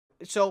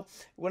so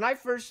when I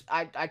first,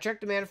 I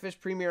checked the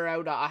Manifest premiere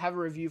out. I have a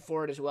review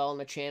for it as well on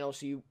the channel,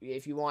 so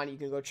if you want, you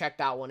can go check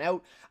that one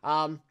out.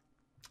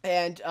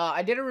 And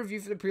I did a review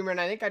for the premiere,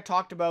 and I think I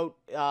talked about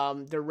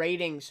the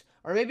ratings,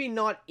 or maybe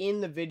not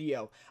in the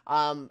video.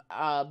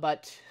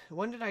 But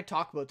when did I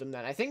talk about them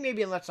then? I think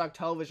maybe in Let's Talk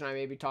Television I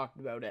maybe talked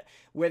about it,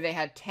 where they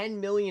had 10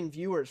 million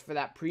viewers for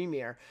that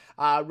premiere,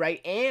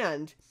 right?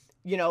 And,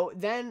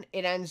 then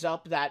it ends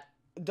up that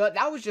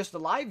that was just the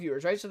live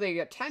viewers, right? So they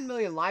get 10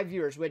 million live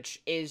viewers,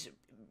 which is,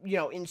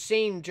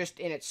 insane just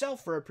in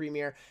itself for a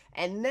premiere.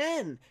 And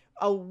then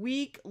a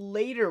week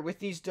later, with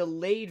these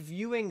delayed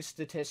viewing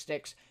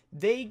statistics,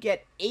 they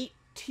get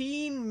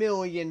 18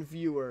 million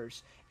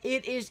viewers.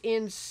 It is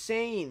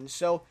insane.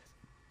 So,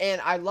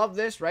 and I love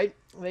this, right?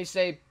 They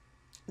say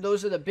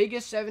those are the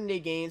biggest 7-day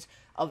gains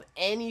of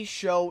any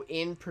show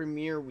in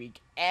premiere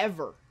week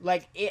ever.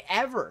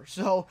 Ever.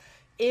 So,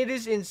 it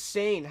is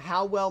insane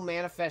how well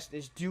Manifest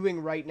is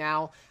doing right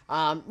now.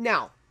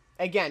 Now,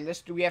 again,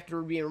 we have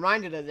to be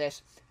reminded of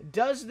this.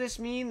 Does this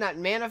mean that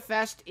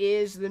Manifest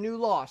is the new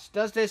Lost?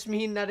 Does this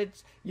mean that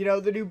it's,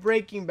 the new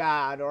Breaking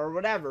Bad or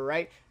whatever,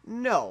 right?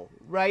 No,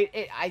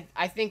 right?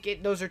 I think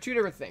those are two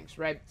different things,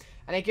 right?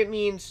 I think it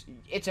means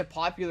it's a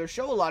popular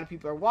show. A lot of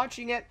people are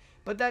watching it,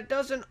 but that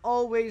doesn't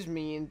always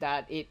mean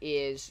that it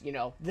is,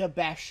 the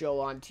best show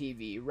on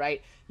TV,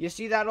 right? You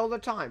see that all the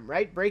time,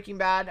 right? Breaking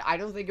Bad, I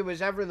don't think it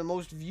was ever the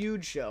most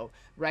viewed show,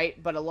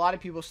 right? But a lot of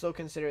people still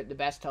consider it the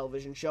best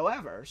television show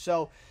ever.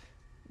 So,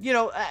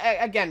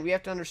 again, we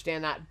have to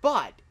understand that.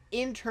 But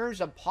in terms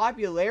of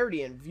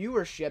popularity and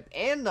viewership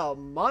and the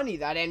money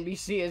that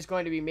NBC is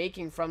going to be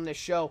making from this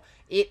show,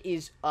 it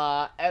is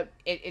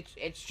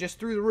it's just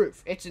through the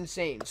roof. It's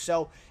insane.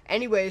 So,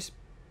 anyways,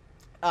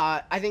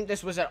 I think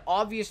this was an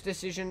obvious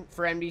decision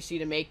for NBC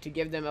to make, to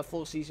give them a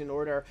full season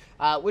order,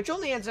 which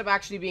only ends up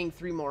actually being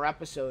 3 more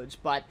episodes.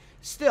 But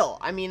still,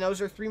 I mean,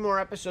 those are 3 more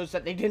episodes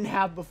that they didn't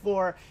have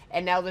before,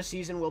 and now the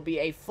season will be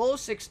a full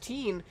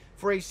 16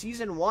 for a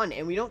season 1,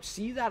 and we don't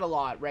see that a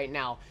lot right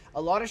now.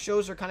 A lot of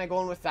shows are kind of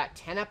going with that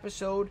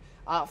 10-episode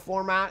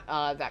format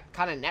that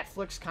kind of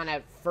Netflix kind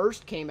of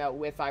first came out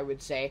with, I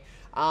would say.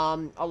 A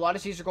lot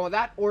of seasons are going with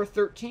that, or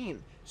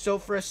 13. So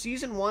for a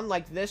season 1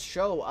 like this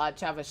show,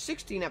 to have a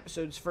 16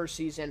 episodes first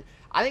season,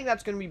 I think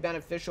that's going to be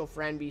beneficial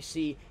for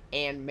NBC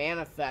and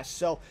Manifest.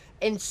 So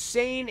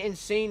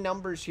insane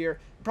numbers here.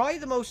 Probably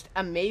the most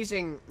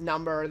amazing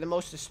number, or the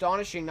most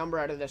astonishing number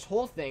out of this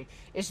whole thing,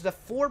 is the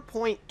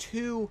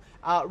 4.2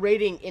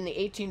 rating in the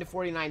 18 to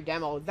 49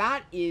 demo.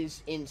 That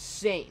is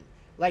insane.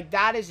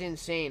 That is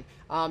insane.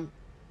 And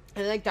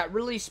I think that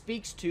really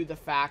speaks to the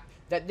fact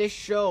that this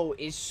show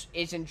is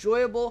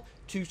enjoyable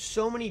to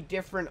so many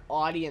different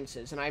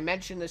audiences. And I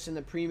mentioned this in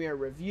the premiere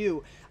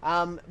review,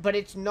 but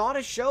it's not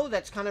a show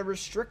that's kind of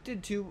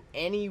restricted to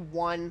any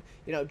one,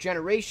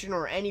 generation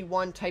or any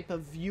one type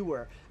of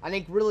viewer. I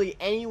think really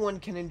anyone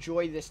can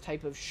enjoy this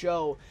type of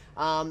show,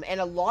 and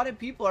a lot of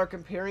people are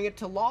comparing it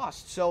to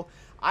Lost. So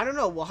I don't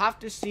know. We'll have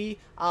to see.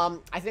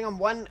 I think I'm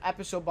 1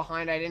 episode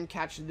behind. I didn't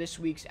catch this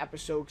week's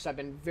episode because I've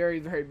been very,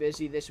 very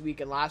busy this week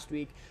and last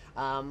week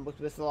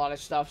with a lot of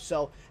stuff.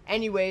 So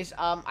anyways,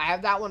 I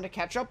have that one to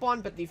catch up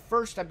on. But the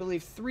first, I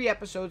believe, 3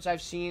 episodes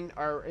I've seen,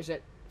 or is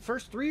it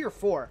first 3 or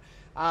 4?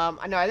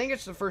 No, I think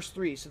it's the first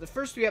 3. So the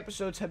first 3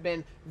 episodes have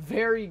been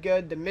very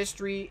good. The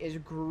mystery is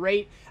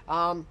great.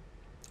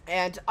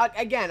 And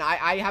again,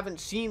 I haven't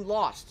seen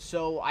Lost,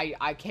 so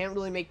I can't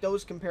really make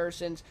those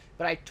comparisons,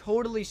 but I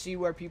totally see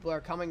where people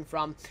are coming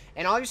from.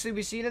 And obviously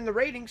we see it in the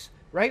ratings,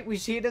 right? We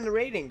see it in the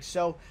ratings.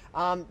 So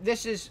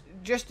this is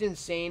just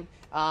insane,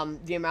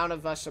 the amount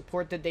of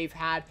support that they've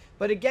had.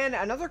 But again,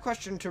 another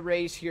question to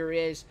raise here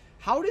is,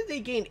 how did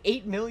they gain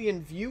 8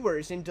 million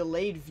viewers in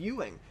delayed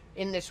viewing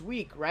in this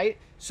week, right?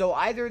 So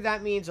either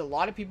that means a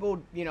lot of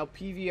people,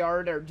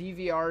 PVR'd or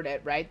DVR'd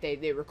it, right?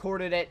 They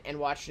recorded it and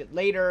watched it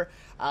later.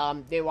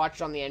 They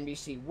watched on the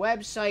NBC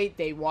website.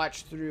 They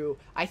watched through,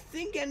 I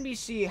think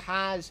NBC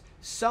has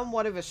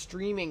somewhat of a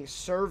streaming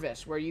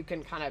service where you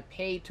can kind of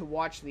pay to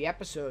watch the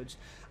episodes.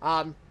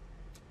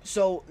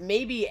 So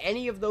maybe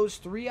any of those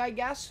 3, I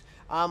guess,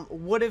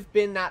 would have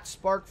been that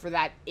spark for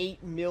that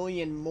 8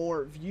 million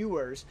more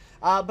viewers.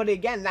 But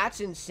again, that's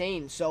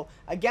insane. So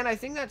again, I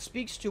think that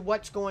speaks to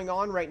what's going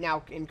on right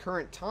now in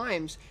current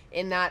times,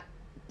 in that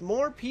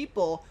more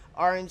people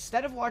are,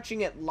 instead of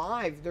watching it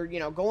live, they're,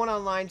 going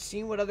online,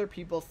 seeing what other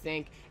people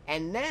think,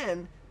 and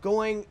then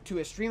going to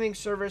a streaming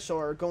service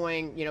or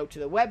going, to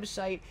the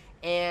website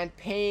and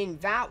paying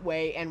that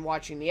way and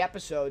watching the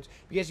episodes,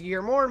 because you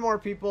hear more and more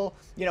people,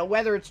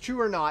 whether it's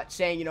true or not,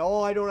 saying,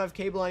 oh, I don't have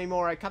cable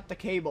anymore, I cut the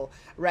cable,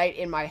 right,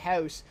 in my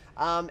house.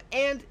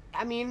 And,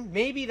 I mean,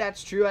 maybe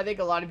that's true. I think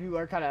a lot of people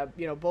are kind of,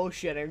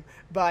 bullshitting.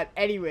 But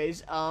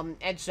anyways,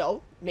 and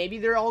so maybe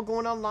they're all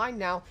going online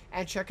now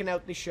and checking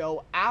out the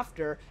show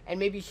after, and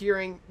maybe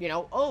hearing,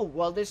 oh,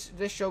 well, this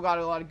show got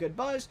a lot of good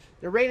buzz,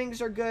 the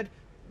ratings are good,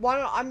 why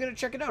not, I'm going to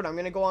check it out. I'm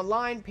going to go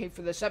online, pay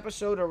for this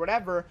episode or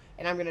whatever,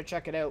 and I'm going to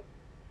check it out.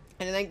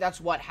 And I think that's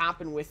what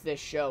happened with this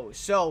show.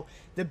 So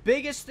the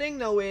biggest thing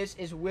though is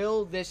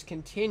will this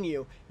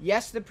continue?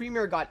 Yes, the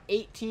premiere got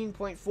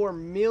 18.4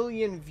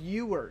 million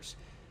viewers.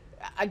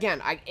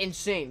 Again,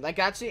 insane. Like,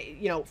 that's it,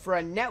 you know, for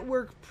a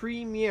network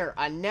premiere,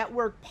 a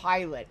network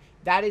pilot,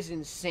 that is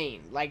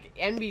insane. Like,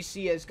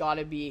 NBC has got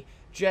to be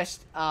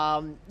just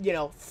you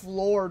know,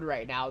 floored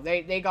right now.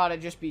 They got to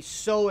just be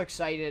so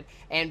excited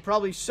and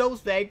probably so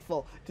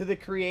thankful to the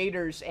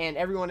creators and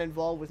everyone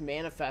involved with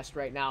Manifest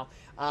right now.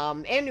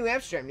 And New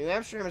Amsterdam. New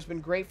Amsterdam has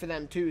been great for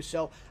them too.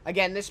 So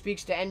again, this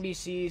speaks to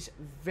NBC's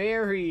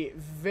very,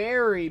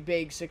 very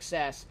big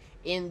success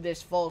in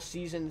this fall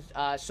season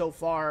so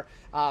far.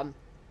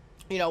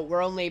 You know,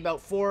 we're only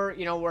about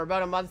we're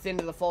about a month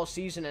into the fall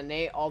season, and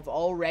they have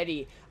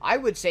already, I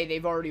would say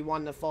they've already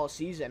won the fall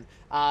season,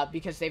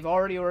 because they've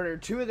already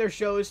ordered 2 of their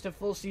shows to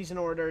full season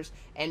orders,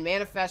 and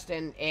Manifest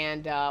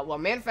well,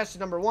 Manifest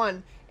is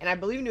 #1, and I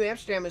believe New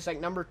Amsterdam is like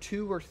number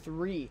 2 or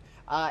 3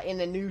 in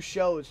the new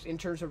shows in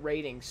terms of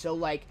ratings. So,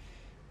 like,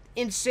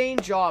 insane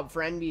job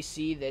for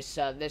NBC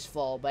this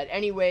fall. But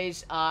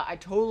anyways, I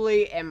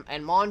totally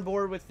am on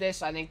board with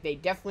this. I think they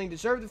definitely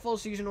deserve the full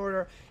season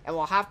order, and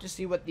we'll have to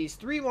see what these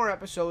 3 more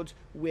episodes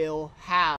will have.